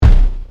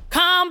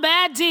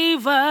Combat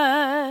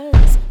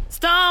Divas.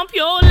 Stomp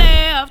your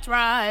left,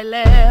 right,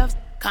 left.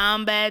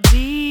 Combat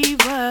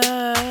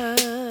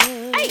Divas.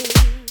 Hey.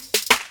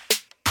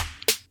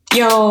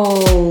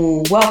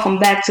 Yo, welcome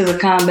back to the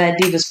Combat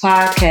Divas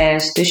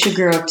podcast. This your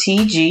girl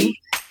TG,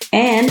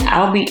 and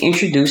I'll be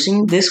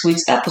introducing this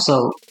week's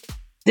episode.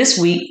 This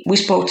week, we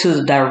spoke to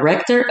the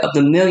director of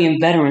the Million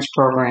Veterans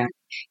Program,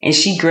 and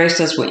she graced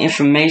us with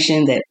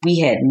information that we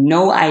had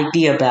no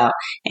idea about,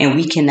 and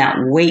we cannot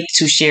wait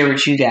to share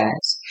with you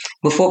guys.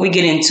 Before we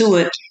get into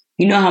it,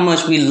 you know how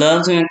much we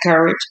love to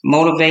encourage,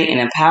 motivate, and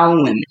empower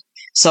women.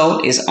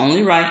 So it's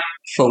only right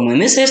for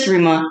Women's History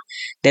Month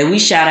that we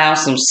shout out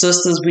some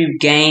sisters we've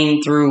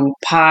gained through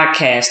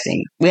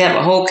podcasting. We have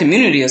a whole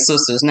community of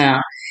sisters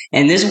now,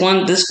 and this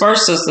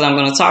first sister I'm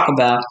going to talk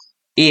about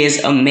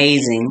is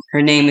amazing.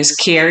 Her name is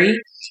Carrie.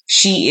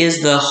 She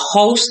is the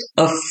host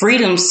of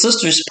Freedom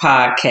Sisters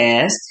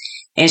podcast,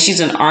 and she's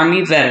an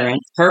Army veteran.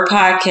 Her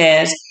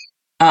podcast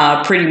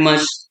pretty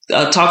much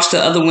talks to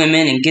other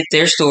women and get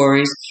their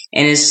stories,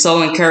 and is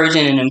so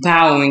encouraging and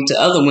empowering to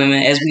other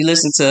women as we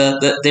listen to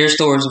their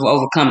stories of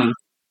overcoming.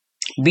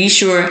 Be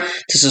sure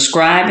to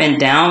subscribe and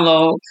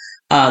download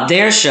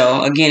their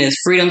show. Again, it's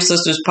Freedom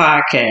Sisters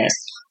podcast.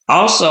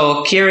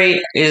 Also, Carrie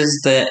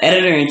is the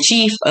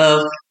editor-in-chief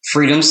of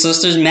Freedom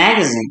Sisters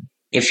magazine.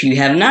 If you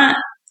have not,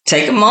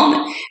 take a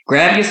moment,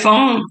 grab your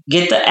phone,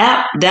 get the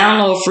app,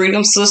 download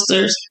Freedom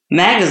Sisters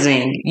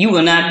magazine. You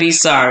will not be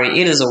sorry.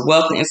 It is a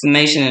wealth of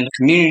information in the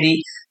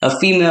community of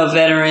female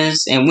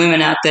veterans and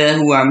women out there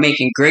who are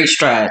making great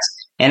strides.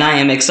 And I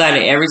am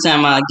excited every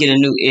time I get a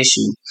new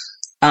issue.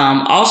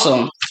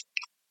 Also,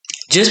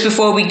 just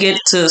before we get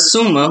to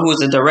Suma, who is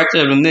the director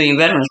of the Million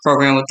Veterans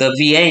Program with the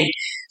VA,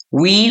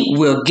 we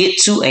will get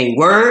to a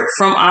word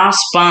from our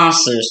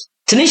sponsors.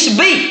 Tanisha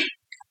B.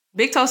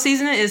 Big Toe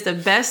Seasoning is the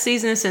best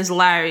seasoning since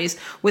Larry's.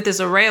 With its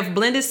array of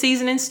blended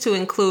seasonings to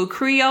include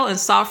Creole and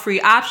salt-free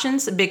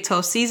options, Big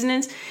Toe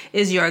Seasonings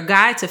is your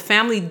guide to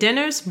family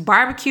dinners,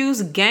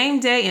 barbecues, game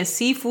day, and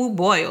seafood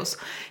boils.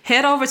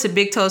 Head over to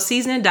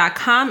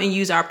BigToeSeasoning.com and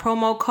use our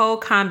promo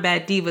code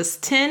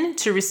CombatDivas10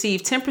 to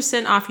receive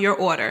 10% off your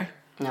order.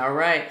 All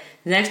right.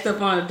 Next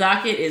up on the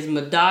docket is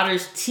My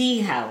Daughter's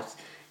Tea House.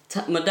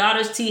 My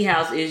Daughter's Tea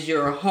House is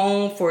your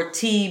home for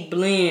tea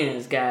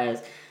blends,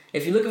 guys.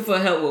 If you're looking for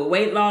help with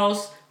weight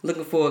loss,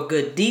 looking for a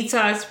good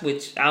detox,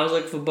 which I was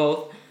looking for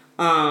both,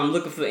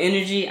 looking for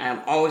energy, I'm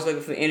always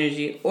looking for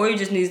energy, or you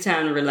just need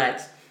time to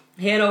relax,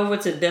 head over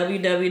to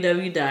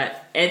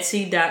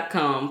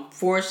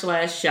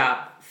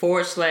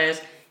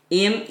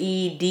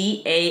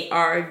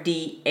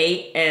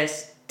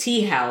www.etsy.com/shop/MEDARDAS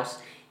Tea House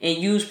and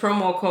use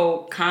promo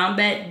code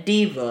Combat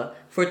Diva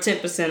for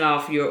 10%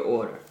 off your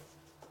order.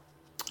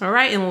 All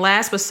right, and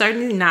last but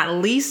certainly not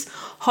least,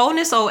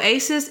 Wholeness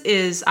Oasis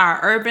is our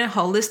urban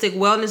holistic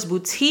wellness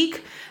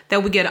boutique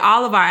that we get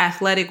all of our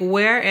athletic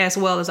wear as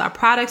well as our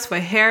products for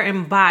hair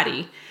and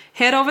body.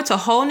 Head over to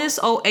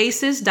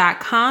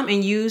wholenessoasis.com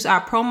and use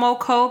our promo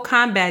code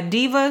Combat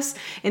Divas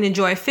and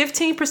enjoy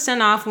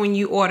 15% off when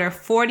you order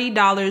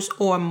 $40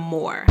 or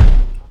more.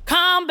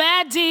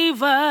 Combat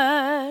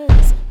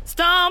Divas.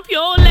 Stomp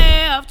your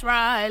left,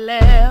 right,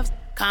 left.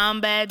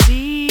 Combat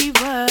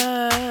Divas.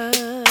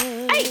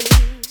 Hey.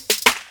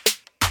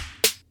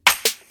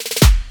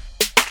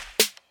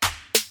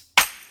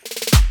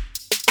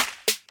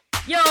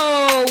 Yo,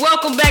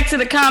 welcome back to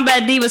the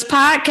Combat Divas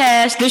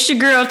podcast. This your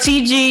girl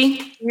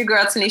TG. Your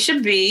girl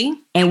Tanisha B.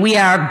 And we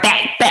are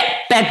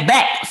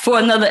back for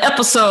another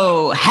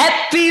episode.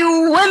 Happy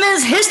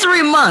Women's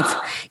History Month.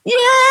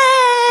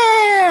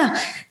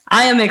 Yeah!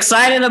 I am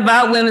excited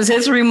about Women's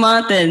History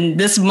Month and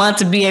this month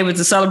to be able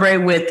to celebrate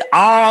with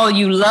all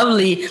you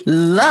lovely,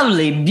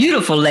 lovely,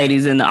 beautiful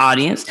ladies in the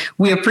audience.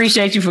 We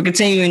appreciate you for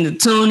continuing to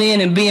tune in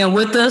and being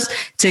with us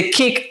to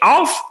kick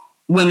off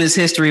Women's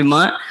History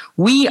Month.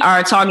 We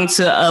are talking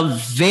to a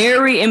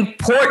very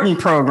important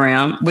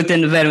program within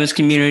the veterans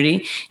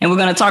community, and we're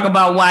going to talk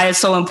about why it's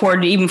so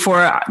important even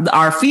for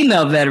our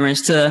female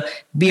veterans to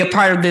be a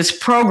part of this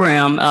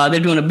program.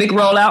 They're doing a big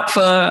rollout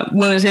for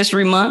Women's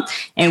History Month,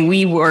 and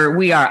we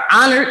are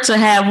honored to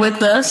have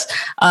with us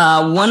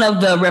one of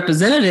the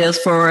representatives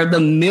for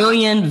the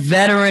Million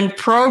Veteran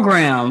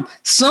Program.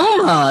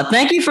 Suma,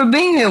 thank you for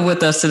being here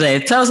with us today.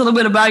 Tell us a little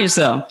bit about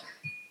yourself.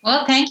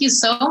 Well, thank you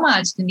so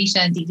much, Tanisha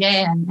and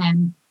DJ,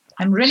 and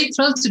I'm really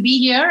thrilled to be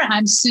here.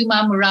 I'm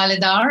Suma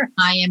Muralidhar.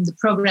 I am the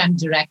program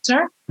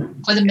director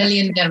for the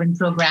Million Veteran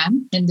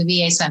Program in the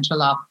VA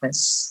Central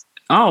Office.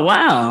 Oh,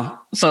 wow.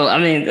 So, I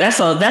mean, that's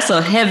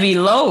a heavy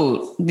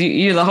load.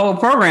 You're the whole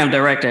program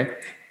director.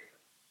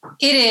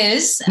 It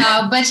is.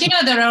 But,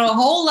 there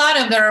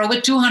are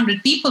over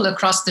 200 people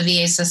across the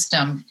VA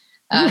system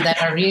that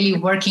are really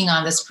working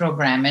on this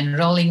program,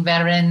 enrolling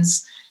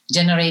veterans,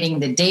 generating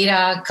the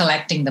data,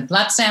 collecting the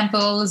blood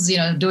samples,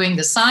 doing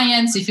the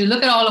science. If you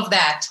look at all of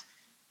that,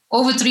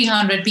 over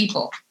 300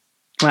 people.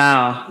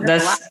 Wow,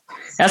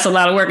 that's a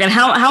lot of work. And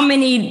how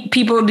many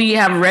people do you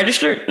have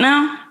registered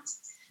now?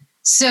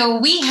 So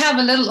we have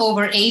a little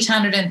over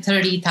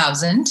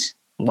 830,000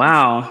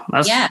 Wow.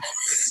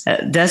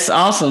 That's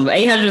awesome.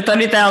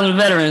 830,000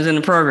 veterans in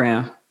the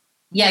program.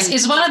 Yes,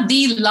 it's one of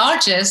the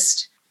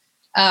largest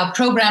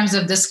programs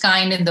of this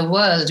kind in the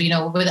world,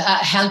 with a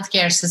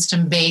healthcare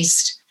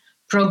system-based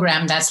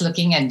program that's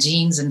looking at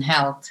genes and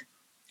health.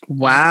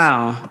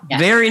 Wow. Yeah.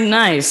 Very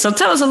nice. So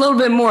tell us a little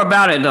bit more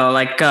about it, though.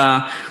 Like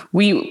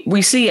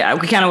we see,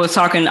 we kind of was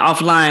talking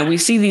offline. We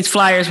see these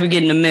flyers we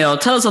get in the mail.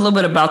 Tell us a little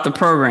bit about the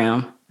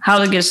program. How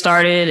did it get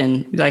started,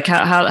 and like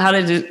how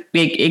did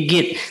it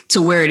get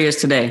to where it is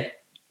today?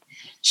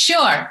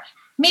 Sure.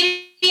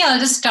 Maybe I'll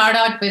just start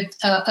out with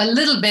a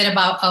little bit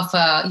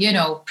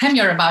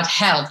primer about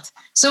health.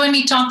 So when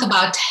we talk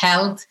about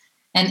health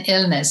and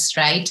illness,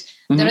 right,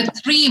 there are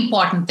three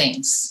important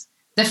things.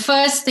 The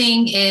first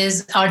thing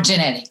is our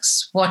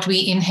genetics, what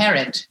we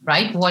inherit,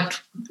 right?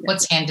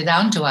 What's handed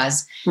down to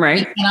us.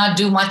 Right. We cannot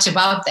do much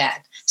about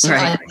that. So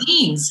right. Our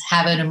genes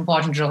have an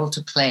important role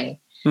to play.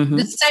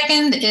 The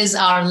second is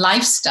our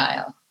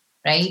lifestyle,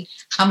 right?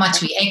 How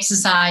much we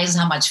exercise,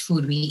 how much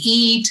food we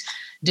eat.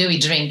 Do we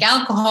drink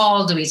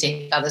alcohol? Do we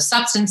take other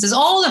substances?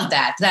 All of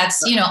that.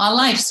 That's, our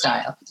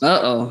lifestyle.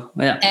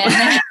 Yeah.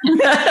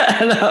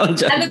 And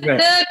the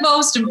third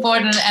most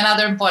important,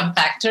 another important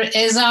factor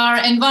is our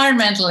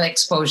environmental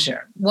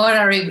exposure. What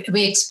are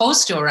we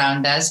exposed to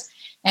around us?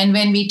 And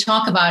when we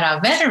talk about our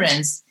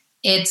veterans,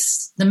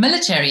 it's the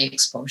military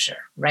exposure,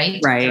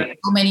 right? Right. There are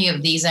so many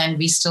of these, and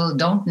we still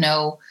don't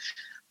know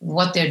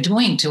what they're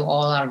doing to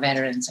all our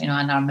veterans, and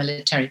our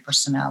military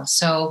personnel.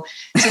 So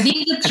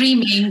these are three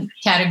main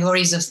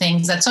categories of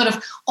things that sort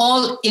of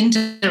all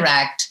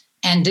interact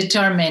and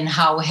determine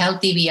how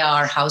healthy we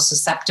are, how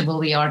susceptible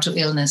we are to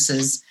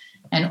illnesses,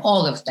 and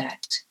all of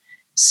that.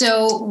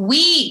 So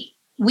we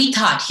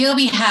thought, here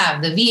we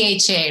have the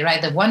VHA,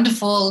 right? The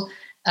wonderful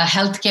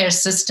healthcare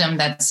system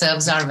that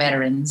serves our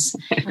veterans.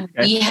 Okay.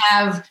 We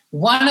have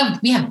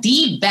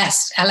the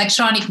best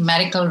electronic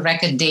medical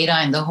record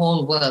data in the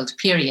whole world,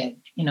 period.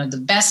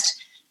 The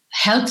best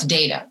health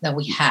data that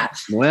we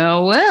have.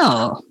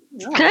 Well.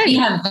 Okay. We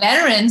have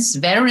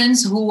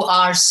veterans who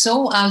are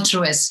so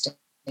altruistic.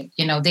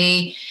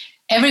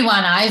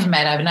 Everyone I've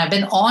met, I've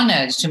been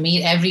honored to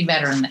meet every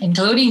veteran,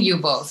 including you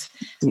both.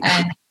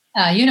 And,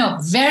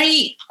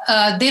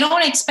 they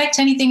don't expect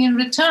anything in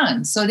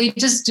return. So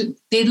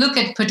they look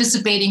at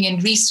participating in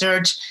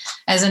research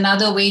as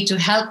another way to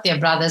help their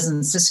brothers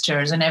and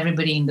sisters and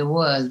everybody in the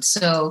world.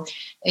 So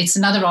it's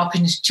another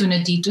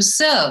opportunity to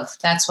serve.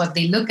 That's what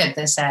they look at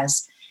this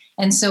as.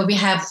 And so we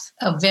have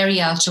a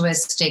very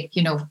altruistic,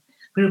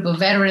 group of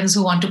veterans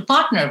who want to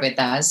partner with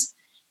us.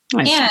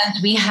 Nice.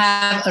 And we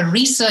have a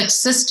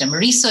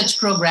research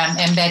program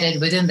embedded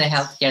within the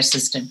healthcare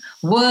system,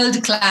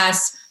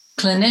 world-class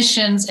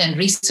clinicians and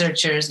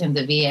researchers in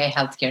the VA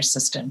healthcare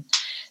system.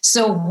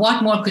 So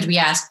what more could we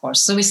ask for?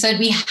 So we said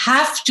we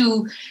have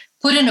to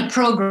put in a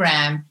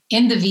program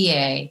in the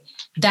VA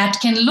that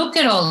can look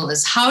at all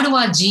this. How do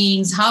our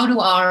genes, how do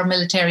our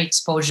military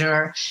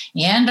exposure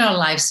and our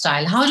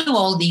lifestyle, how do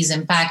all these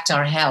impact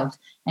our health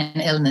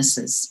and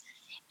illnesses?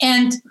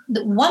 And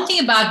the one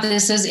thing about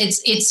this is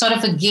it's sort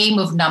of a game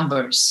of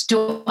numbers.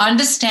 To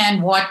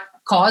understand what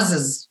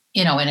causes,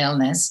 an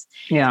illness,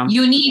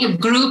 you need a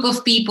group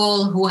of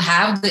people who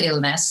have the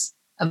illness,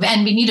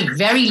 and we need a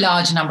very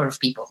large number of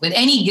people with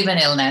any given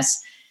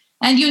illness.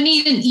 And you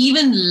need an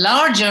even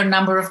larger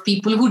number of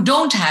people who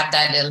don't have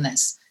that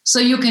illness. So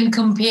you can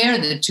compare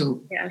the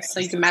two. Yeah,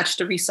 so you can match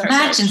the research.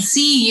 Match and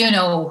see,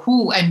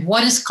 who and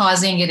what is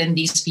causing it in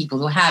these people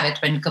who have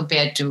it when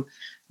compared to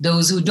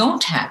those who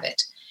don't have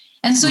it.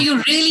 And so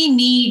you really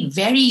need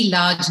very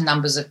large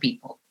numbers of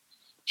people.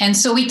 And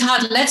so we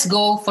thought, let's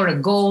go for a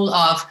goal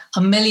of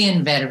 1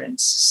 million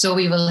veterans. So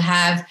we will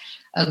have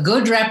a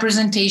good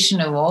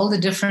representation of all the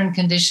different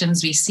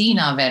conditions we see in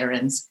our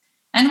veterans.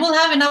 And we'll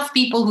have enough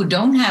people who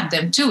don't have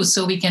them too,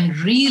 so we can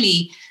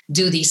really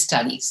do these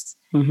studies.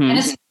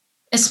 And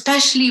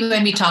especially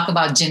when we talk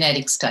about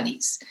genetic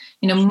studies.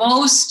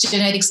 Most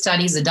genetic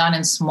studies are done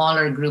in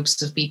smaller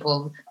groups of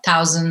people,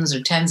 thousands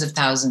or tens of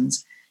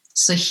thousands.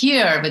 So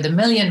here with the 1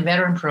 million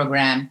veteran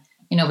program,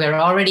 we're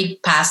already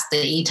past the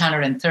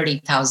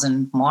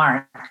 830,000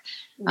 mark.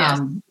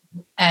 Yes.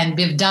 And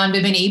we've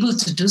been able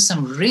to do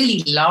some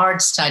really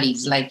large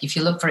studies. Like if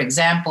you look, for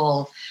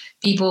example,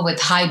 people with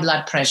high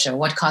blood pressure,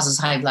 what causes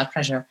high blood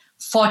pressure?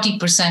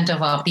 40%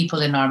 of our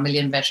people in our 1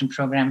 million veteran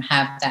program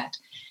have that.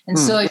 And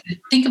so if you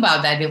think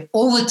about that, we have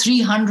over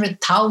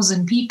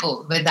 300,000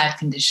 people with that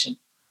condition.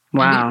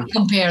 Wow. And we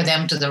compare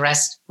them to the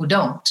rest who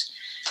don't.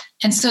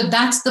 And so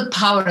that's the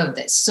power of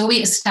this. So we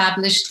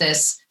established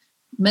this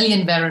 1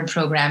 million veteran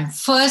program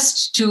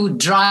first to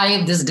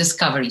drive this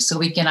discovery so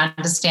we can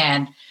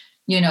understand,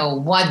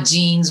 what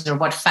genes or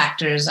what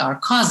factors are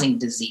causing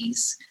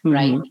disease,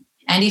 right?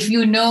 And if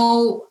you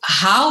know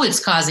how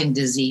it's causing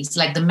disease,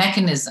 like the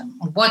mechanism,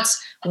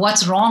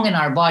 what's wrong in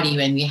our body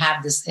when we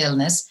have this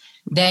illness,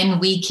 then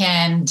we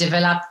can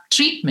develop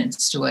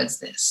treatments towards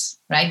this,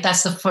 right?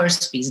 That's the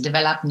first piece,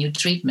 develop new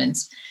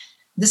treatments.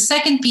 The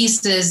second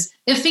piece is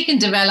if we can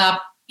develop,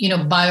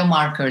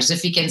 biomarkers,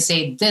 if we can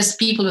say this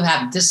people who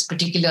have this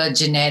particular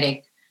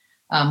genetic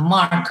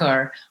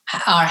marker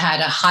or had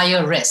a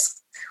higher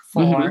risk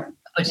for a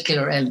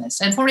particular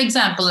illness. And for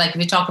example, like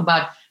we talk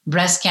about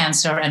breast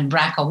cancer and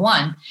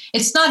BRCA1,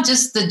 it's not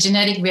just the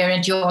genetic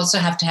variant, you also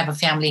have to have a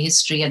family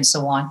history and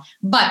so on.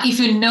 But if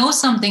you know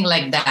something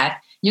like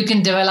that, you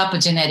can develop a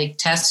genetic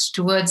test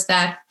towards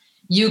that.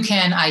 You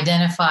can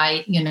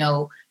identify,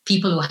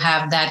 people who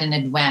have that in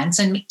advance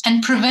and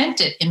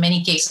prevent it in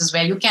many cases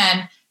where you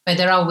can, but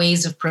there are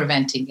ways of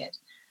preventing it.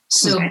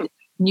 So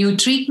new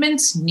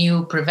treatments,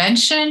 new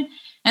prevention.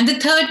 And the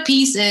third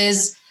piece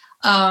is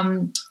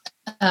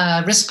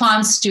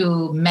response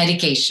to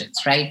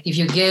medications, right? If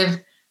you give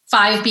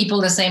 5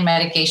 people the same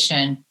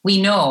medication,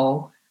 we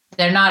know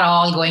they're not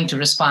all going to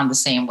respond the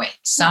same way.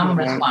 Some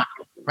respond,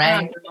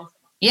 right?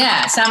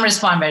 Yeah, some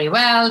respond very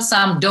well,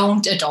 some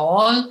don't at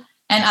all,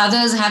 and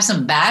others have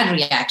some bad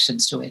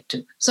reactions to it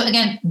too. So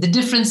again, the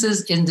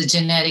differences in the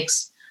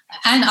genetics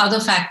and other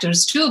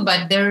factors too,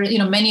 but there,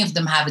 many of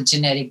them have a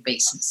genetic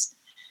basis.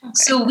 Okay.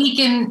 So we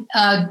can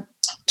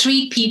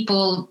treat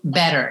people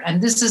better,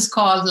 and this is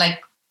called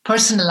like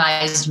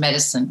personalized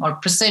medicine or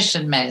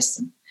precision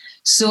medicine.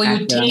 So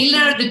you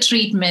tailor the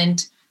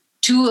treatment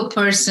to a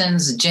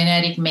person's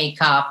genetic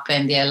makeup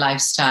and their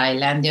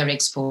lifestyle and their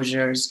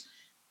exposures.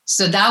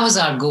 So that was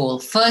our goal.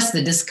 First,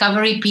 the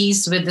discovery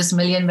piece with this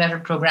Million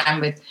Veteran program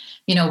with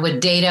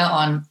data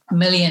on 1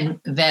 million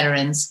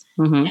veterans.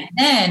 And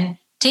then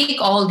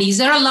take all these.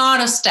 There are a lot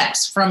of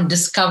steps from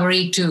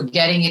discovery to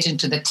getting it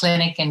into the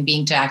clinic and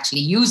being to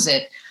actually use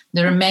it.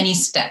 There are many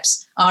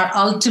steps. Our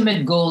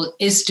ultimate goal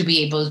is to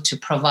be able to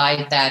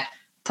provide that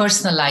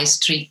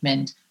personalized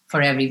treatment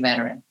for every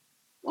veteran.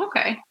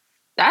 Okay.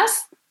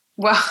 That's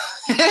so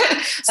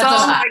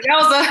that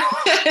was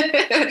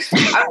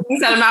you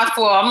said a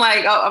mouthful.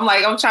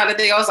 I'm trying to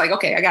think. I was like,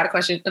 okay, I got a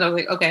question. And I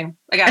was like, okay,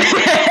 I got it.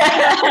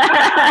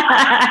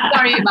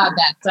 Sorry about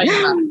that.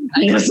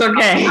 It's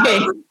okay.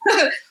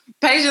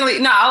 Patiently.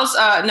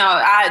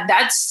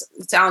 That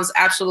sounds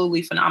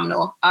absolutely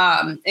phenomenal.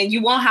 And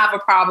you won't have a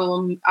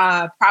problem,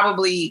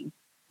 probably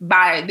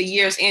by the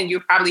year's end,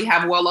 you probably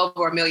have well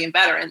over 1 million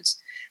veterans.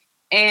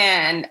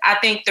 And I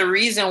think the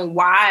reason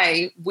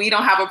why we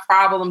don't have a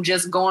problem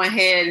just going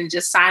ahead and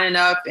just signing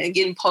up and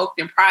getting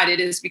poked and prodded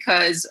is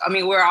because,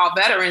 we're all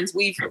veterans.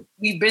 We've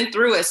been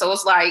through it. So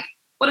it's like,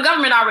 well, the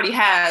government already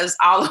has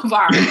all of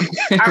our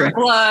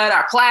blood,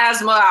 our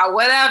plasma, our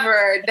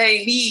whatever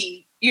they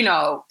need,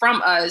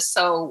 from us.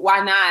 So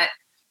why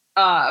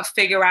not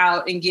figure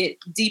out and get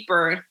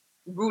deeper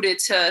rooted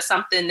to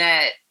something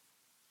that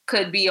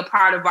could be a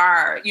part of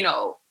our,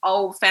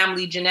 old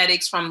family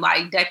genetics from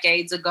like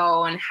decades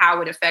ago and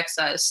how it affects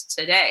us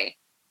today.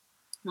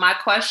 My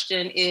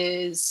question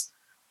is,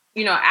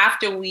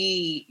 after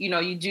we,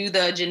 you do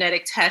the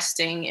genetic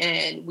testing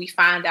and we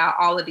find out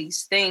all of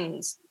these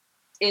things,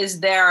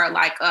 is there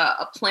like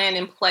a plan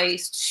in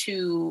place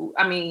to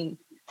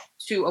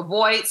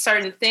avoid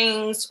certain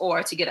things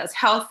or to get us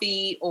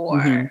healthy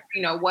or,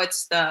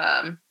 what's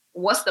the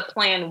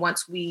plan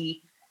once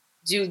we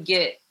do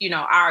get,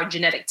 our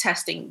genetic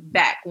testing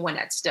back when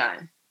that's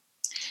done?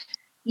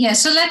 Yeah,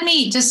 so let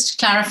me just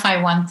clarify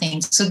one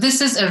thing. So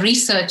this is a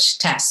research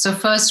test. So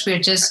first we're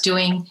just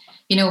doing,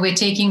 we're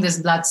taking this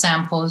blood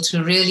sample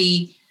to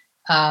really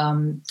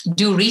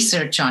do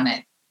research on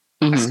it.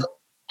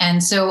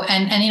 And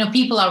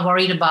people are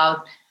worried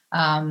about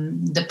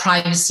the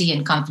privacy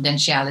and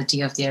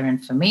confidentiality of their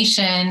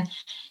information.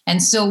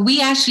 And so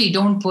we actually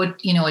don't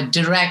put,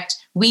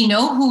 we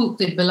know who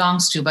it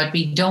belongs to, but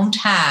we don't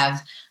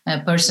have a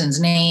person's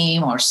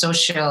name or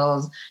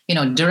social,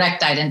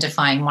 direct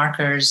identifying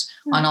markers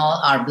on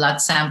all our blood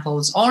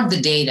samples or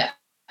the data.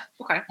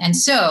 Okay. And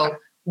so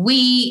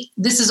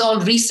this is all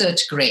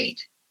research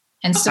grade.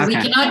 And so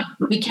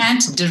we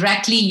can't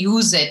directly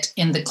use it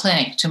in the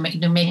clinic to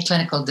make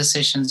clinical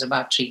decisions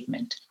about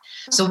treatment.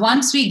 So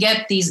once we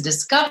get these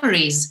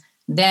discoveries,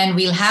 then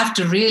we'll have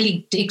to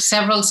really take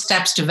several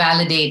steps to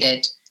validate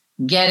it,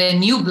 get a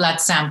new blood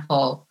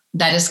sample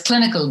that is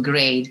clinical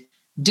grade,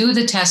 do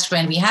the test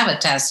when we have a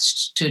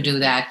test to do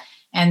that.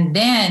 And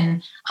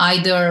then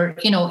either,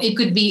 it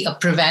could be a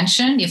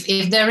prevention. If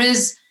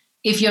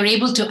you're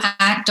able to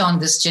act on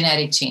this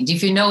genetic change,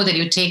 if you know that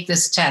you take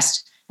this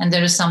test and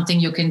there is something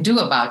you can do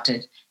about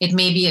it, it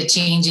may be a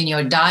change in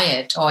your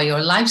diet or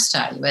your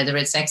lifestyle, whether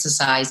it's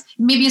exercise.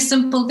 Maybe a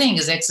simple thing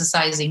is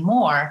exercising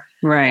more,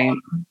 right?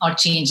 Or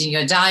changing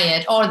your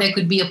diet, or there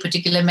could be a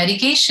particular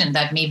medication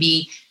that may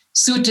be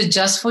suited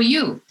just for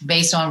you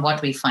based on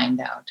what we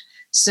find out.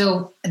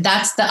 So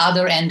that's the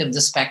other end of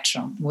the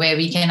spectrum where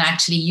we can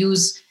actually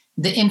use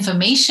the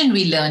information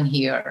we learn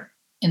here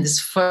in this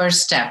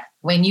first step.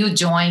 When you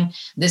join,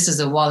 this is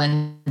a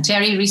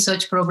voluntary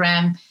research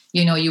program.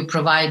 You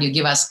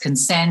give us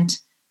consent,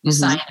 you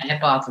sign a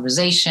HIPAA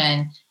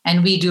authorization,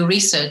 and we do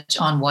research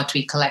on what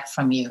we collect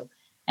from you.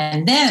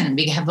 And then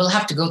we'll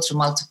have to go through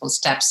multiple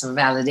steps of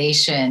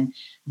validation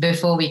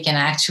before we can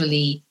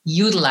actually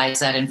utilize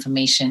that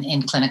information in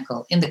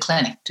the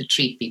clinic to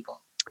treat people.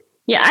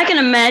 Yeah, I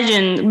can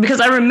imagine,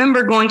 because I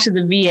remember going to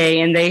the VA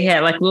and they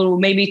had like little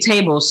maybe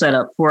tables set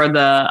up for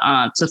the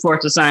for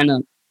us to sign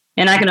up.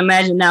 And I can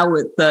imagine now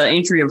with the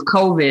entry of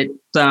COVID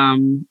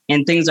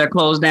and things are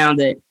closed down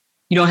that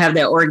you don't have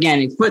that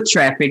organic foot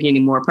traffic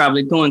anymore,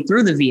 probably going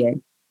through the VA.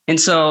 And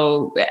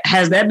so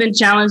has that been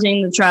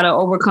challenging to try to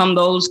overcome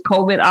those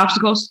COVID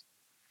obstacles?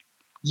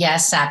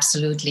 Yes,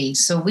 absolutely.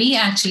 So we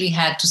actually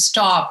had to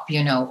stop,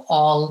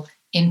 all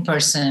in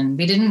person.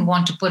 We didn't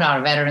want to put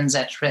our veterans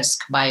at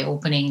risk by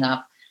opening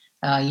up.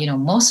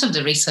 Most of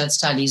the research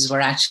studies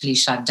were actually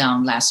shut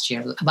down last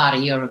year, about a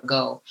year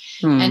ago.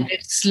 And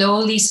it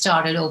slowly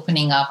started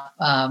opening up,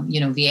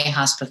 VA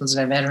hospitals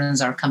where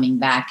veterans are coming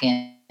back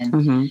in.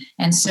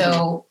 And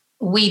so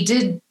we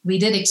did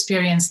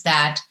experience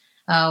that.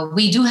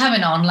 We do have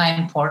an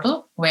online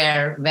portal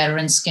where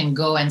veterans can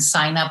go and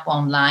sign up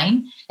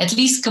online, at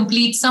least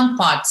complete some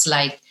parts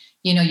like,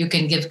 you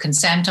can give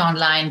consent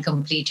online,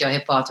 complete your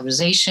HIPAA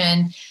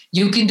authorization.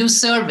 You can do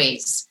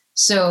surveys.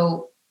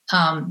 So,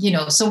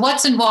 so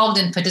what's involved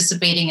in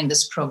participating in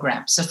this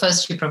program? So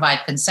first you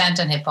provide consent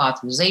and HIPAA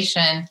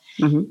authorization.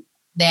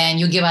 Then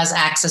you give us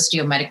access to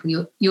your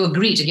medical, you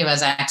agree to give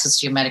us access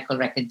to your medical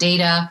record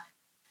data.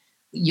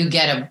 You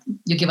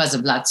give us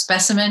a blood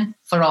specimen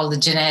for all the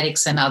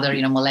genetics and other,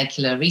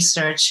 molecular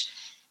research,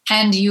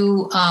 and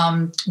you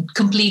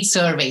complete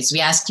surveys.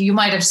 We ask you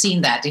might have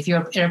seen that. If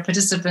you're a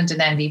participant in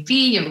MVP,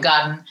 you've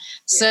gotten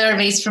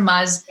surveys from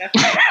us.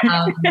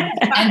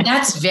 And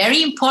that's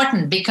very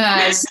important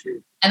because,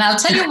 and I'll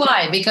tell you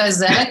why, because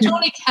the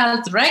electronic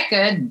health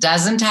record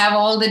doesn't have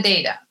all the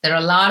data. There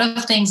are a lot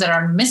of things that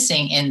are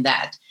missing in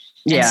that.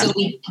 Yeah. And so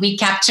we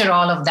capture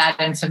all of that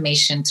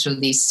information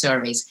through these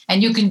surveys.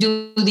 And you can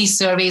do these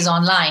surveys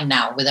online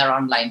now with our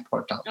online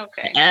portal.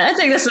 Okay. And I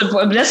think that's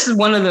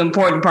one of the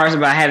important parts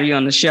about having you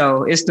on the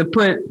show is to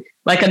put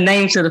like a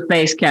name to the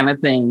face kind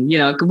of thing.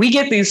 We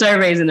get these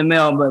surveys in the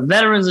mail, but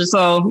veterans are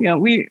so,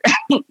 we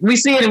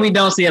see it and we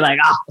don't see it like,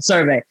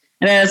 survey.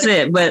 And that's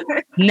it. But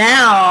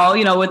now,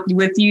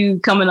 with you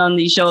coming on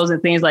these shows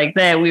and things like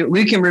that,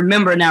 we can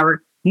remember now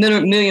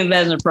Million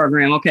Veteran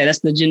Program. Okay,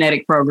 that's the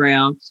genetic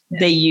program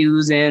they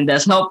use, and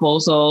that's helpful.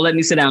 So let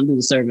me sit down and do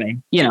the survey.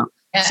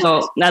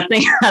 So I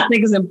think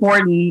it's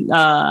important,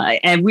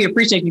 and we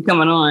appreciate you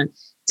coming on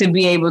to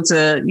be able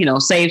to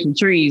save some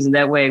trees, and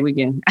that way we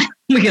can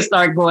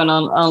start going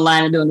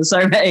online and doing the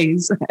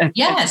surveys.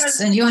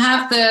 Yes, and you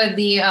have the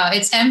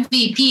it's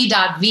mvp.va.gov.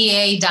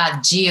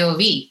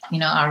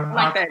 Our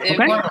that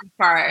important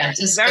part.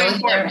 It's very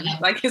important.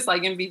 It's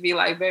like MVP,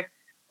 like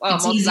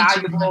most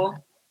valuable.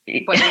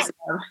 But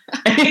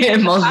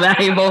it's most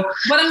valuable.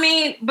 But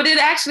it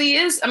actually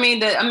is.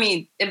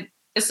 It's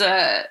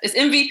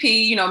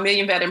MVP,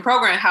 Million Veteran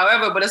Program.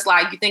 However, but it's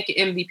like you think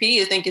MVP,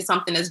 you think it's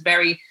something that's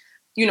very,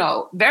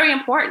 very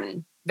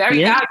important,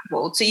 very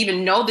valuable to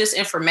even know this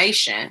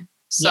information.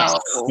 So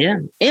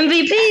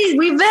MVPs,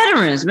 we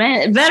veterans,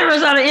 man.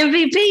 Veterans are the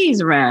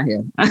MVPs around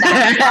here.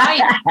 That's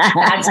right.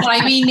 That's why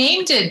we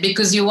named it,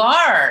 because you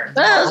are.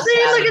 Oh,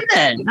 see, look at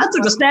that. I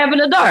took a stab in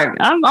the dark.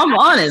 I'm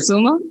on it,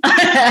 Suma.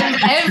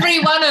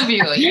 Every one of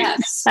you,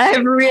 yes. I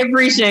really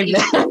appreciate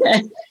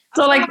that.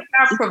 So like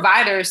our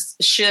providers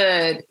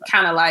should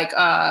kind of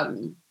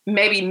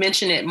maybe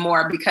mention it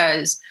more,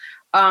 because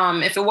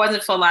if it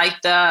wasn't for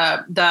like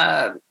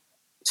the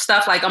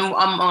stuff like I'm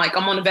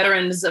on the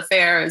Veterans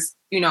Affairs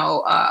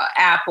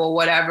app or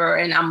whatever,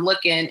 and I'm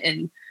looking,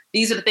 and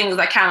these are the things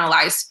I kind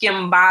of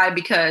skim by,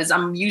 because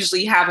I'm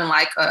usually having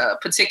a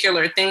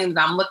particular thing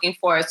that I'm looking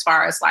for as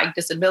far as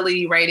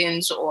disability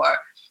ratings or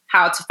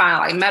how to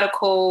find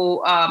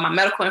medical, my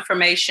medical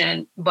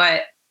information.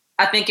 But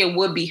I think it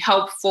would be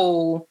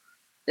helpful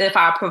if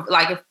that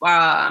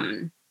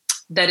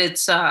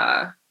it's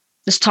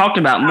talked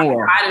about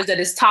more. Providers that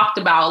it's talked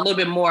about a little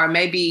bit more,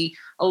 maybe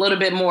a little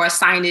bit more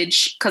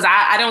signage, because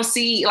I don't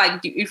see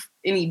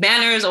any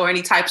banners or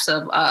any types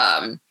of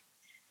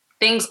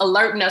things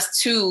alerting us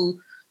to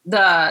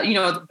the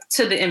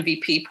to the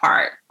MVP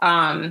part.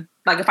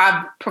 If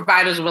our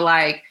providers were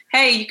like,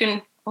 "Hey, you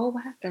can,"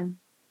 what happened?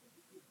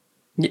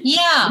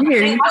 Yeah, I'm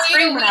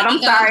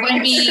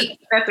sorry.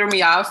 That threw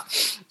me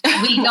off.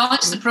 We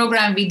launched the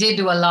program. We did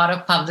do a lot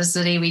of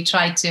publicity. We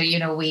tried to,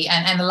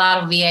 and a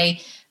lot of VA.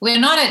 We're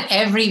not at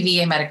every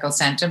VA medical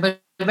center,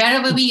 but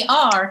wherever we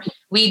are,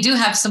 we do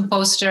have some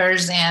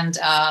posters and,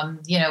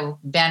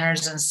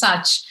 banners and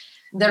such.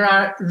 There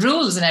are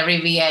rules in every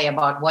VA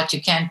about what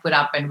you can put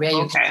up and where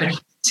you can put it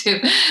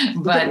to.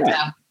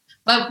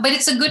 But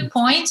it's a good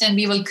point, and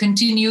we will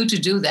continue to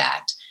do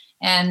that.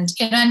 And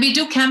we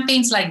do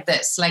campaigns like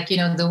this,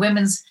 the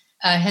Women's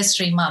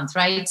History Month,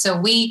 right? So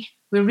we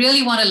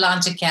really want to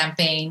launch a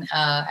campaign,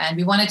 and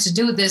we wanted to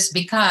do this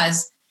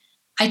because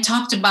I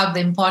talked about the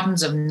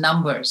importance of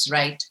numbers,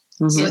 right?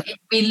 Mm-hmm. So if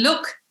we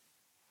look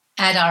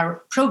at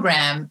our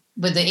program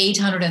with the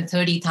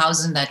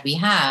 830,000 that we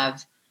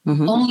have,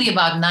 only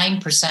about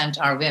 9%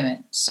 are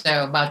women.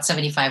 So about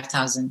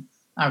 75,000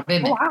 are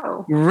women. Oh,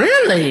 wow.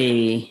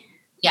 Really?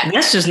 Yeah.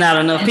 That's just not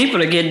enough people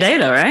to get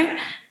data, right?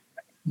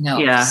 No.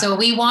 Yeah. So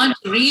we want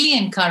to really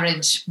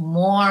encourage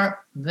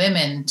more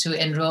women to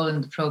enroll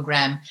in the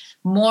program,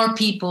 more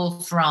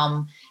people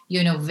from,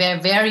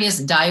 various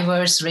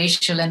diverse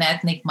racial and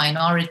ethnic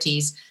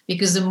minorities,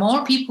 because the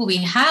more people we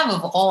have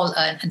of all,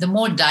 the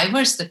more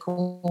diverse the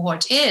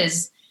cohort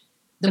is,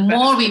 the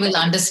more we will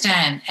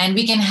understand, and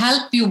we can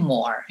help you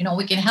more.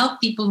 We can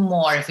help people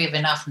more if we have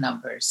enough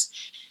numbers.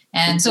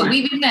 And so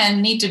we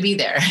men need to be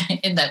there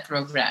in that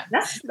program.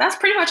 That's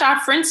pretty much our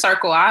friend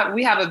circle.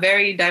 We have a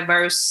very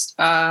diverse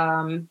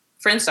friend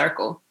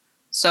circle.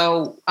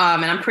 So,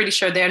 and I'm pretty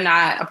sure they're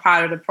not a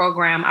part of the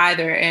program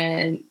either.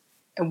 And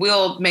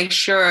we'll make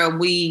sure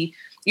we,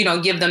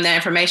 give them that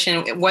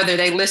information, whether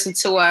they listen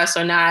to us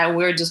or not.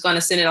 We're just going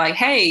to send it like,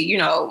 hey,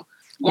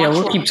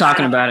 we'll keep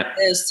talking about it.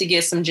 Is to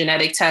get some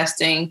genetic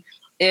testing.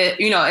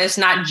 It's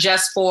not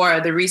just for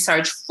the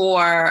research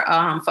for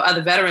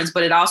other veterans,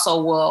 but it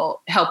also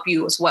will help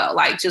you as well,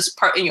 like just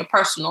in your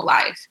personal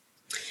life.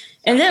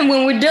 And then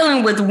when we're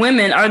dealing with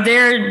women, are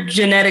there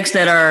genetics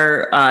that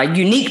are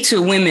unique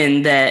to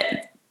women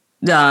that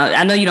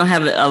I know you don't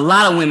have a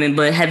lot of women,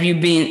 but have you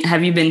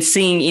been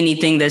seeing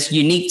anything that's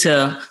unique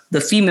to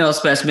the female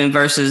specimen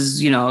versus,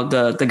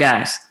 the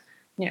guys?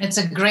 Yeah. It's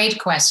a great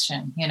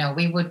question.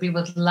 We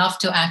would love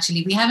to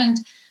actually, we haven't,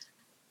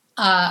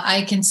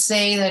 I can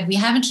say that we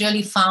haven't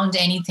really found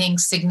anything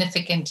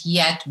significant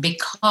yet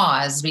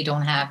because we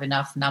don't have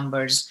enough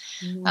numbers.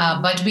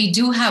 But we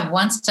do have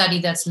one study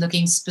that's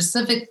looking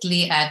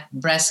specifically at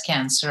breast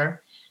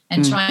cancer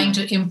and trying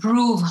to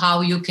improve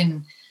how you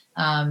can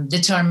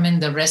determine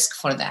the risk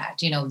for that.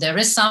 There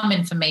is some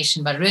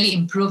information, but really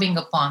improving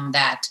upon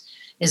that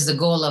is the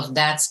goal of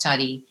that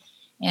study.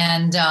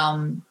 And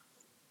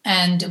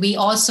we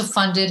also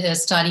funded a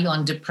study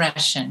on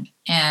depression.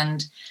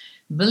 And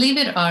believe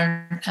it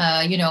or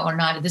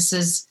not,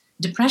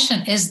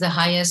 depression is the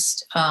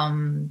highest,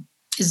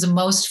 is the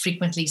most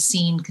frequently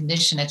seen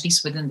condition, at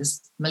least within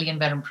this Million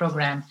Veteran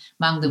Program,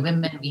 among the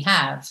women we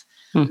have.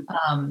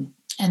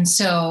 And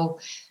so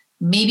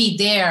maybe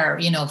there,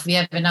 if we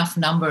have enough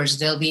numbers,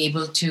 they'll be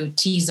able to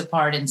tease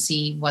apart and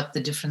see what the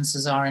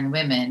differences are in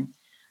women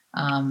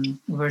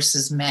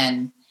versus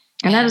men.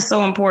 And that is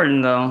so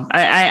important, though.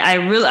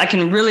 I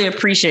can really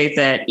appreciate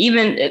that.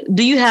 Even,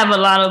 do you have a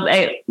lot of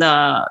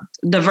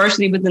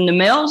diversity within the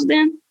males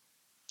then?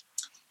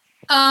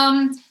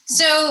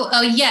 So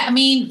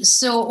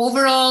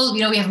overall,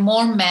 we have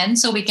more men,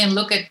 so we can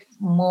look at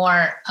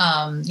more,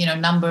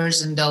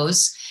 numbers in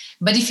those.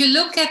 But if you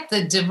look at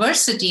the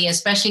diversity,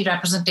 especially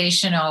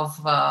representation of,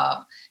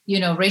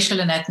 racial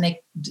and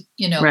ethnic,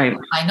 right,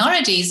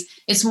 minorities,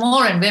 it's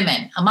more in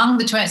women. Among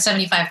the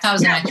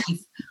 75,000, actually,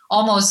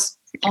 almost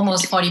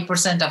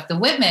 40% of the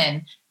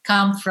women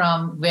come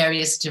from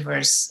various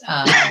diverse.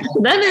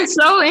 That is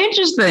so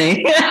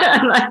interesting.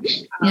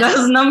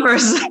 Those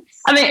numbers.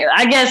 I mean,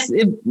 I guess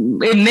it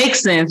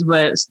makes sense,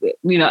 but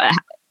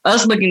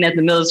us looking at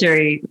the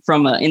military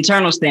from an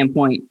internal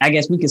standpoint, I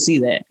guess we can see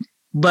that.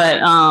 But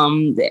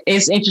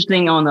it's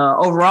interesting on the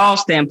overall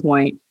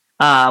standpoint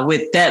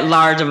with that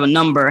large of a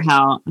number,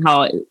 how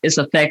it's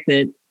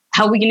affected,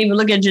 how we can even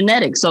look at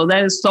genetics. So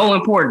that is so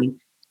important.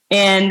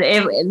 And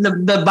if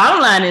the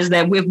bottom line is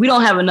that if we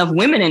don't have enough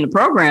women in the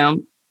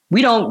program,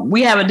 we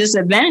have a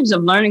disadvantage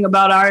of learning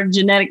about our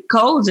genetic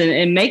codes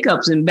and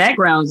makeups and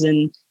backgrounds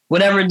and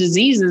whatever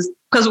diseases.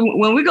 Because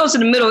when we go to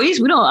the Middle East,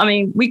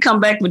 we come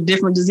back with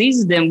different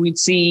diseases than we'd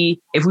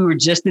see if we were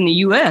just in the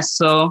US.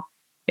 So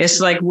it's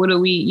like, how do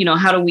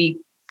we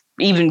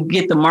even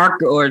get the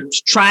mark or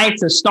try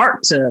to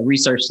start to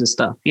research this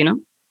stuff,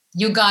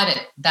 You got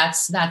it.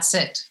 That's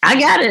it. I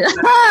got it.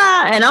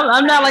 And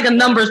I'm not like a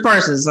numbers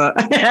person. So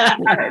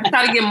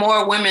try to get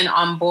more women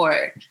on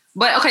board.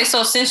 But okay,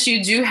 so since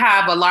you do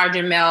have a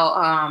larger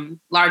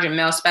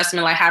male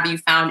specimen, like, have you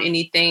found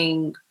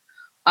anything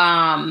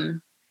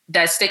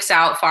that sticks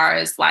out far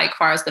as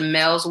the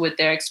males with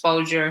their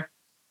exposure?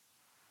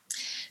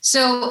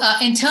 So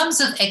in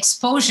terms of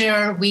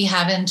exposure, we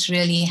haven't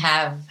really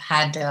had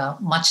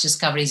much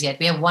discoveries yet.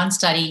 We have one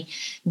study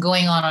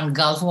going on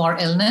Gulf War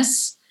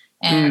illness,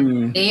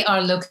 and they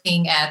are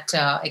looking at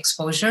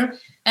exposure.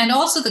 And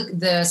also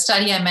the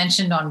study I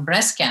mentioned on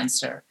breast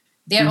cancer,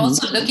 they're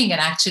also looking at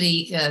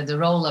actually the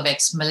role of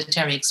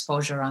military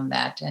exposure on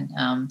that.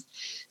 And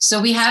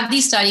so we have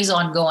these studies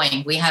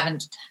ongoing. We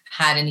haven't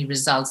had any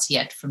results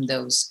yet from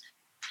those.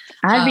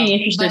 I'd be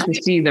interested to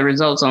see the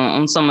results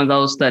on some of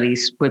those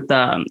studies with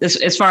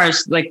as far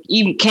as like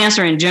even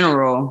cancer in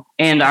general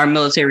and our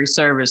military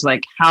service.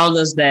 Like, how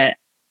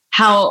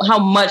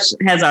much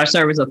has our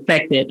service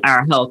affected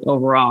our health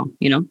overall?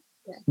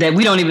 That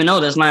we don't even know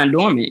that's lying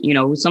dormant.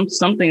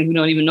 Some things we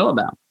don't even know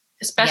about.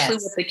 Especially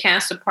with the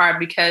cancer part,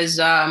 because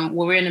when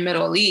we're in the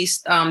Middle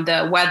East,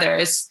 the weather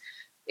is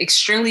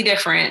extremely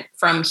different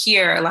from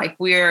here. Like,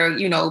 we're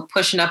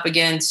pushing up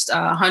against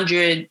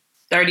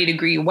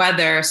 130-degree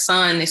weather,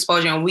 sun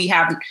exposure, and we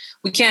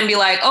can't be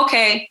like,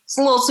 okay, it's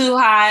a little too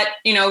hot,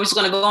 we're just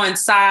gonna go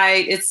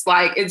inside. It's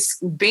like it's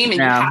beaming.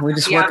 Yeah, we're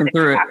just working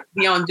through it.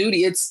 Be on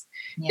duty. It's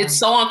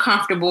so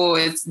uncomfortable.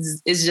 It's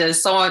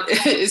just so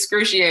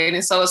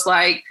excruciating. So it's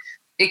like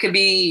it could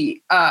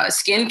be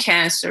skin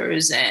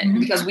cancers, and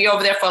because we're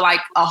over there for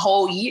like a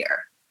whole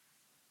year.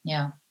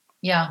 Yeah.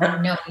 Yeah,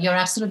 no, you're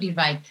absolutely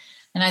right.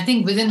 And I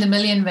think within the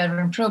Million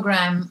Veteran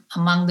Program,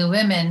 among the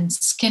women,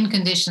 skin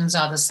conditions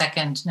are the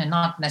second, and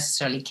not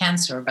necessarily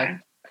cancer, but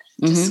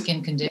just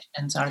skin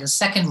conditions are the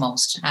second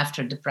most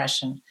after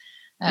depression.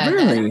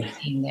 Really? That I've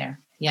seen there.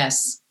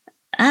 Yes.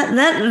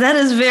 That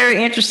is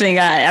very interesting.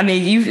 I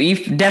mean,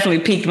 you've definitely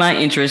piqued my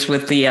interest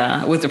with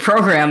the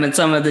program and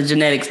some of the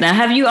genetics. Now,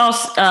 have you all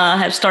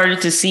have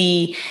started to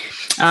see,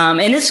 and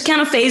it's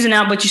kind of phasing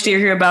out, but you still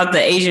hear about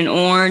the Agent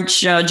Orange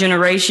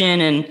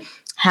generation and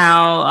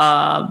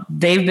how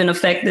they've been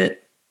affected?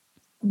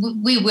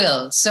 We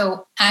will.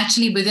 So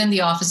actually, within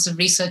the Office of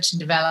Research and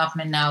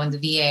Development now in the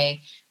VA,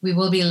 we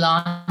will be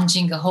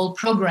launching a whole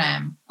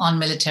program on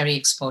military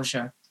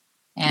exposure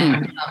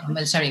and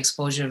military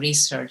exposure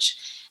research.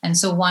 And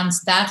so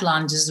once that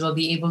launches, we'll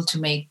be able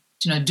to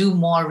do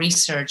more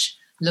research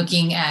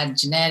looking at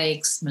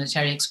genetics,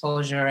 military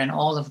exposure, and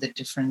all of the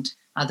different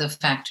other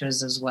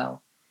factors as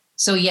well.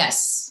 So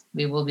yes,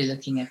 we will be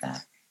looking at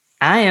that.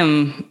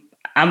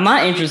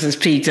 My interest is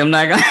piqued. I'm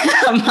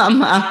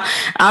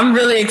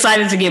really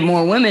excited to get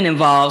more women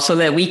involved so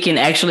that we can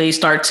actually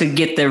start to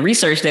get the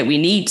research that we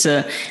need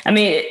to. I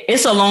mean,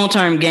 it's a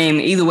long-term game.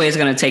 Either way, it's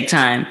going to take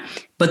time.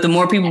 But the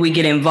more people we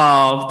get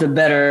involved, the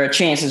better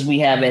chances we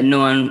have at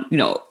knowing,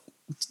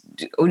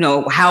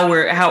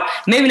 how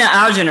maybe not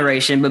our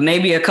generation, but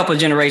maybe a couple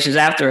of generations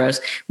after us,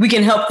 we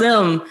can help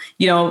them,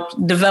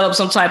 develop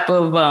some type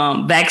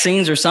of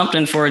vaccines or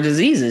something for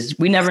diseases.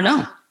 We never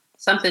know.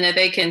 Something that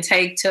they can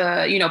take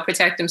to,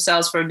 protect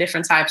themselves for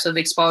different types of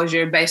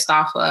exposure based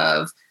off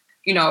of,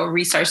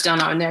 research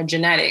done on their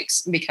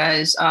genetics.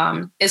 Because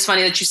it's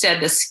funny that you said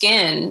the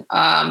skin,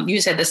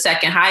 you said the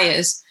second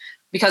highest,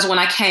 because when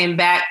I came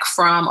back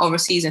from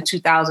overseas in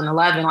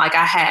 2011, like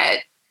I had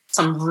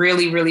some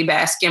really, really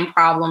bad skin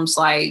problems,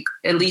 like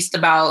at least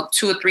about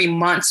 2 or 3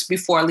 months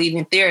before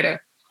leaving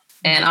theater.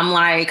 And I'm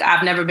like,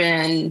 I've never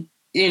been,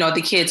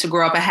 the kids who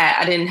grew up,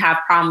 I didn't have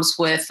problems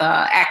with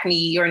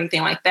acne or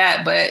anything like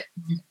that. But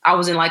I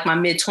was in like my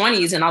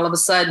mid-20s and all of a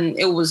sudden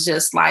it was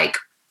just like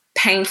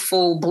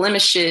painful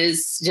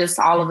blemishes, just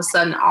all of a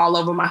sudden all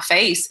over my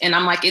face. And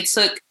I'm like, it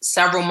took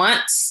several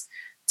months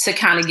to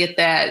kind of get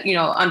that,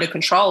 under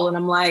control. And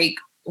I'm like,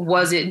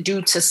 was it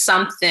due to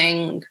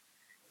something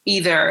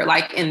either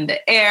like in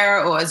the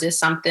air, or is it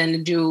something to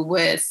do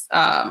with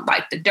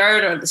like the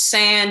dirt or the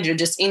sand or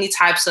just any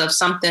types of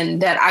something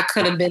that I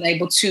could have been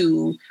able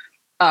to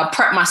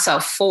prep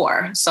myself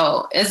for?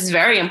 So it's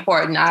very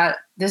important.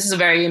 This is a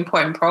very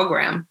important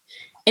program.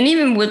 And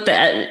even with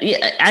that,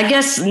 I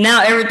guess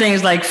now everything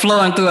is like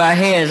flowing through our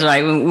heads,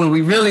 right? When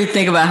we really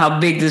think about how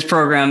big this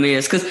program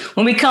is. Because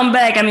when we come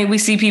back, I mean, we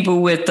see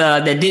people with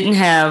that didn't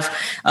have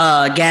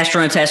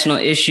gastrointestinal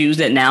issues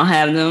that now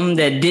have them,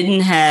 that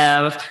didn't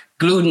have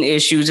gluten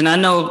issues. And I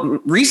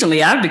know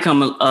recently I've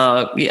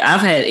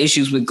had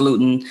issues with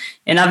gluten,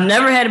 and I've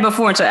never had it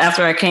before until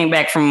after I came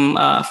back from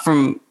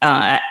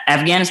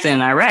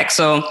Afghanistan and Iraq.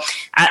 So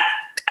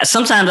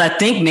sometimes I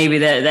think maybe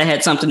that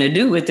had something to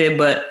do with it,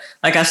 but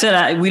like I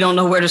said, we don't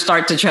know where to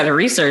start to try to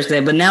research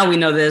that. But now we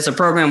know there's a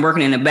program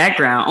working in the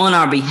background on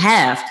our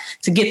behalf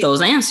to get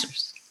those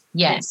answers.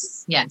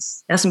 Yes.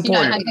 That's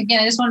important.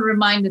 Again, I just want to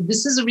remind that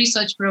this is a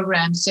research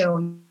program.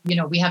 So,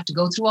 we have to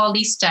go through all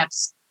these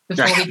steps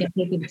before we can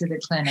take it to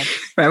the clinic.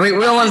 Right. We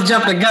don't want to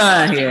jump the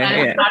gun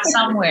here. Not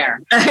somewhere.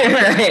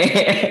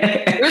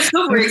 Right. We're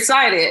super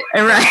excited.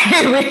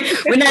 Right.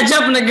 We're not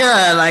jumping the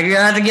gun. Like, you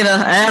have to get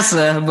an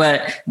answer.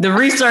 But the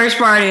research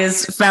part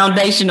is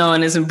foundational,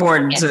 and it's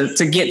important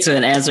to get to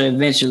an answer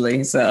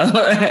eventually. So,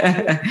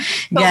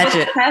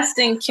 gotcha.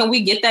 Testing, can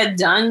we get that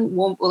done?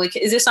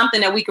 Is this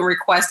something that we can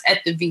request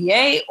at the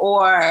VA,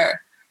 or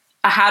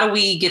how do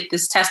we get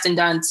this testing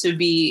done to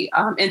be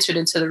entered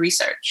into the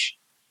research?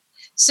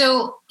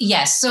 So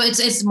yes, so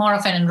it's more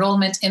of an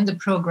enrollment in the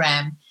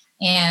program,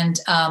 and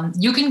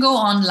you can go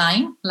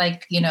online,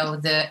 like the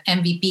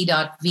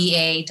mvp.va.gov,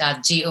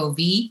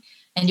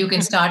 and you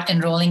can start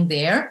enrolling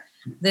there.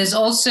 There's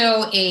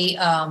also a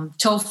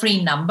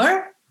toll-free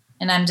number,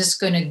 and I'm just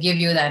going to give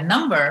you that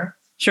number.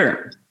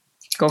 Sure,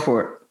 go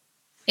for it.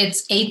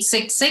 It's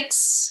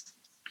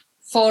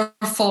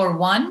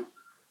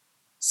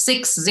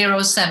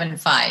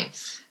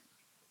 866-441-6075.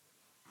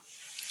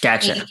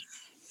 Gotcha.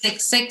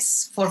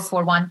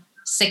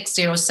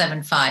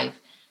 866-441-6075.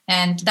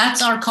 And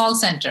that's our call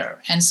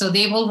center. And so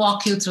they will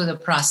walk you through the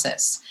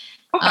process.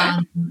 Okay.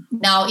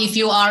 Now, if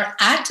you are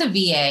at a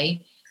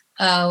VA,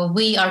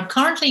 we are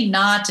currently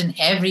not in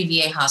every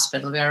VA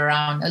hospital. We're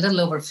around a little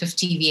over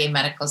 50 VA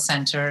medical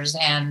centers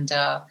and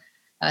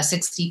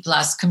 60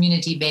 plus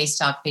community-based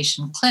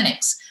outpatient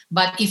clinics.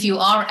 But if you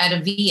are at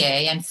a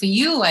VA, and for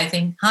you, I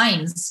think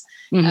Hines,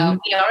 we are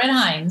at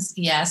Hines,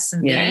 yes.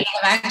 And they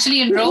have actually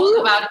enrolled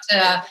about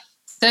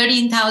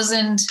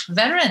 13,000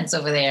 veterans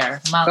over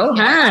there. Go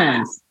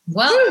Hines.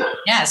 Well,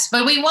 yes,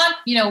 but we want,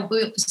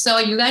 so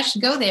you guys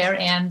should go there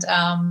and.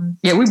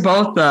 We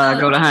both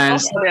go to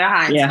Hines.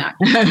 Yeah.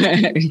 Go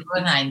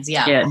to Hines,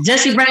 yeah. Yeah,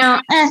 Jesse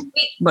Brown.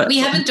 We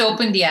haven't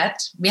opened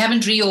yet. We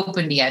haven't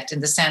reopened yet in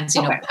the sense,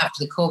 after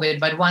the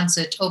COVID, but once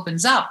it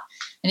opens up,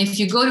 And if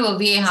you go to a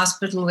VA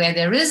hospital where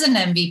there is an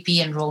MVP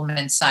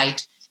enrollment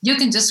site, you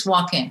can just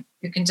walk in.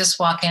 You can just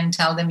walk in,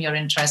 tell them you're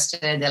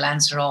interested. They'll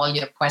answer all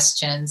your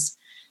questions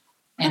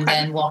and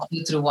then walk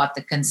you through what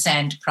the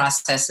consent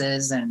process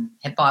is and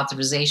HIPAA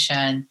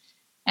authorization,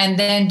 and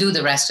then do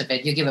the rest of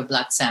it. You give a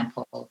blood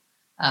sample.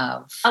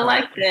 I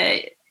like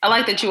that. I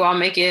like that you all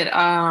make it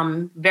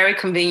very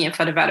convenient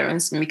for the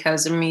veterans,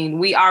 because, I mean,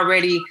 we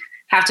already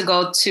have to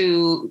go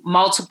to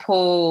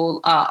multiple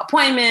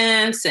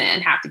appointments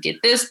and have to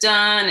get this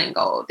done and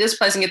go this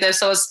place and get there.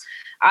 So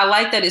I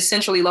like that it's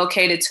centrally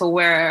located to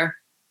where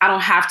I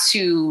don't have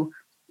to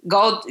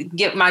go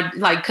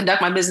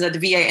conduct my business at the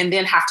VA and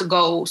then have to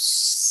go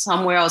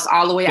somewhere else,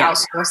 all the way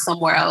outsource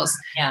somewhere else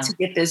to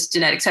get this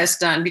genetic test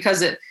done.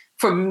 Because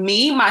for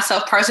me,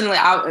 myself personally,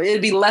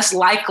 it'd be less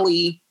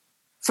likely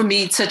for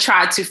me to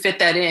try to fit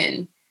that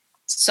in.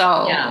 So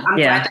I'm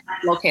glad that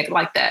it's located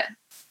like that.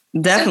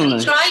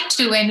 Definitely. So we tried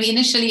to, and we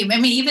initially, I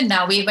mean, even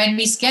now, when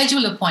we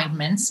schedule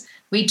appointments,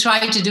 we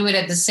try to do it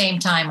at the same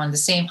time, at the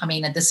same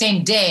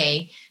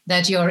day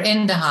that you're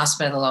in the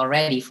hospital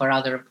already for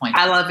other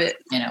appointments. I love it.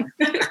 As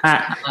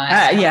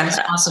much as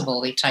possible,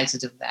 we try to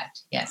do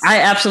that. Yes. I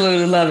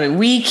absolutely love it.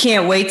 We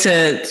can't wait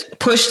to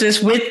push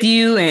this with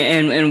you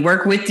and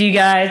work with you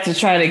guys to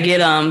try to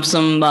get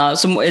some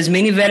as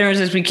many veterans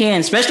as we can,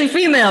 especially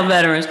female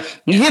veterans.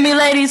 You hear me,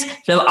 ladies?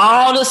 So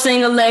all the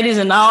single ladies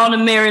and all the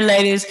married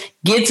ladies,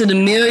 get to the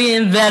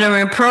Million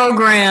Veteran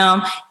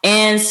Program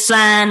and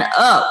sign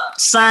up.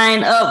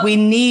 Sign up. We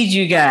need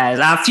you guys.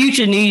 Our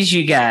future needs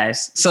you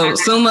guys. So,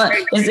 Suma,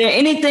 is there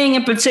anything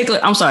in particular?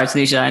 I'm sorry,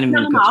 Tanisha. I didn't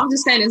mean No. I'm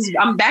just saying,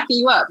 I'm backing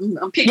you up.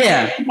 I'm picking.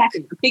 Yeah,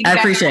 I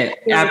appreciate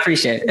it. I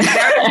appreciate it.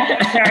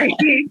 Very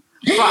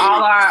for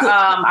all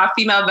our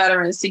female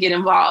veterans to get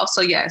involved.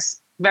 So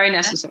yes, very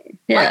necessary.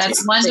 Yeah,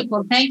 that's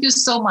wonderful. Thank you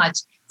so much.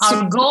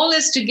 Our goal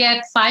is to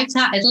get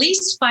at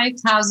least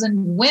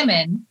 5,000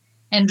 women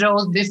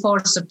enrolled before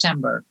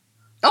September.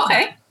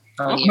 Okay.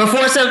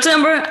 Before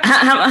September?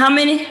 How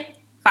many?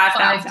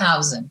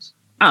 5,000.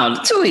 Oh,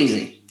 too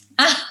easy.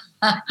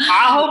 I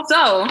hope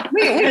so.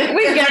 We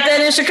got that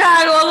in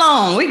Chicago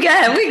alone. We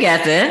got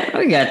that.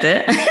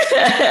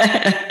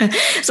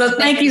 So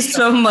thank you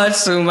so much,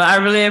 Suma. I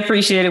really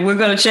appreciate it. We're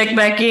going to check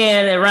back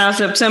in around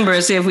September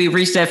and see if we've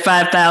reached that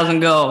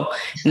 5,000 goal.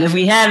 And if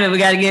we haven't, we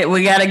got to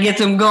get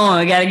them going.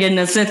 We got to get an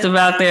incentive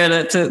out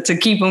there to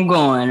keep them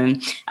going.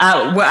 And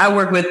I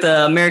work with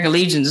the American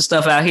Legions and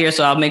stuff out here,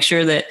 so I'll make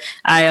sure that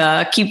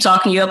I keep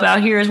talking you up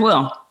out here as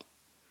well.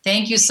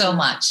 Thank you so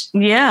much.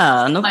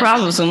 Yeah, no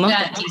problem, Suma.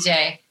 Yeah,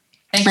 DJ.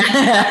 Thank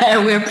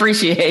you. We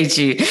appreciate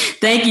you.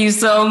 Thank you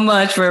so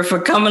much for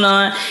coming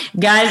on.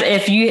 Guys,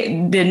 if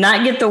you did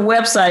not get the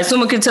website,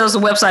 someone can tell us the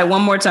website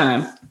one more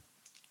time.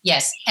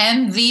 Yes,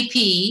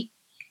 mvp.va.gov.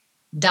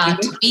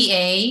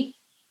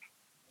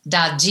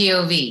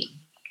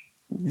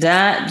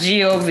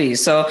 .gov.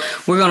 So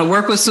we're going to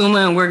work with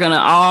Suma and we're going to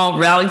all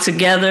rally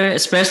together,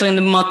 especially in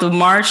the month of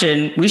March.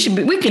 And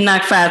we can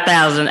knock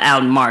 5,000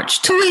 out in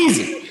March. Too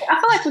easy. I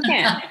feel like we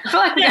can.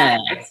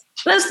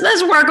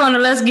 Let's work on it.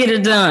 Let's get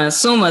it done.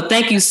 Suma,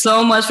 thank you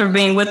so much for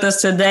being with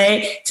us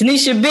today.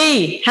 Tanisha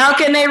B, how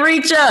can they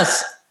reach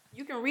us?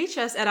 You can reach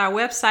us at our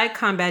website,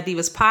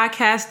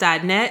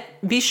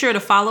 combatdivaspodcast.net. Be sure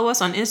to follow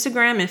us on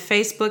Instagram and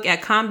Facebook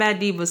at Combat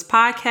Divas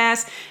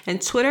Podcast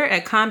and Twitter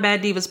at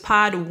Combat Divas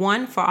Pod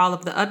 1 for all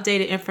of the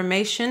updated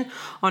information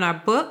on our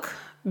book.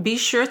 Be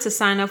sure to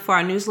sign up for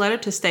our newsletter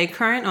to stay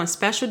current on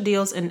special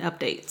deals and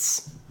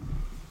updates.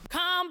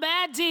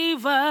 Combat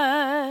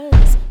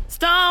Divas.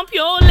 Stomp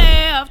your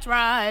left,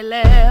 right,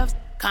 left.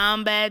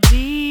 Combat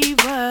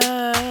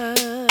Divas.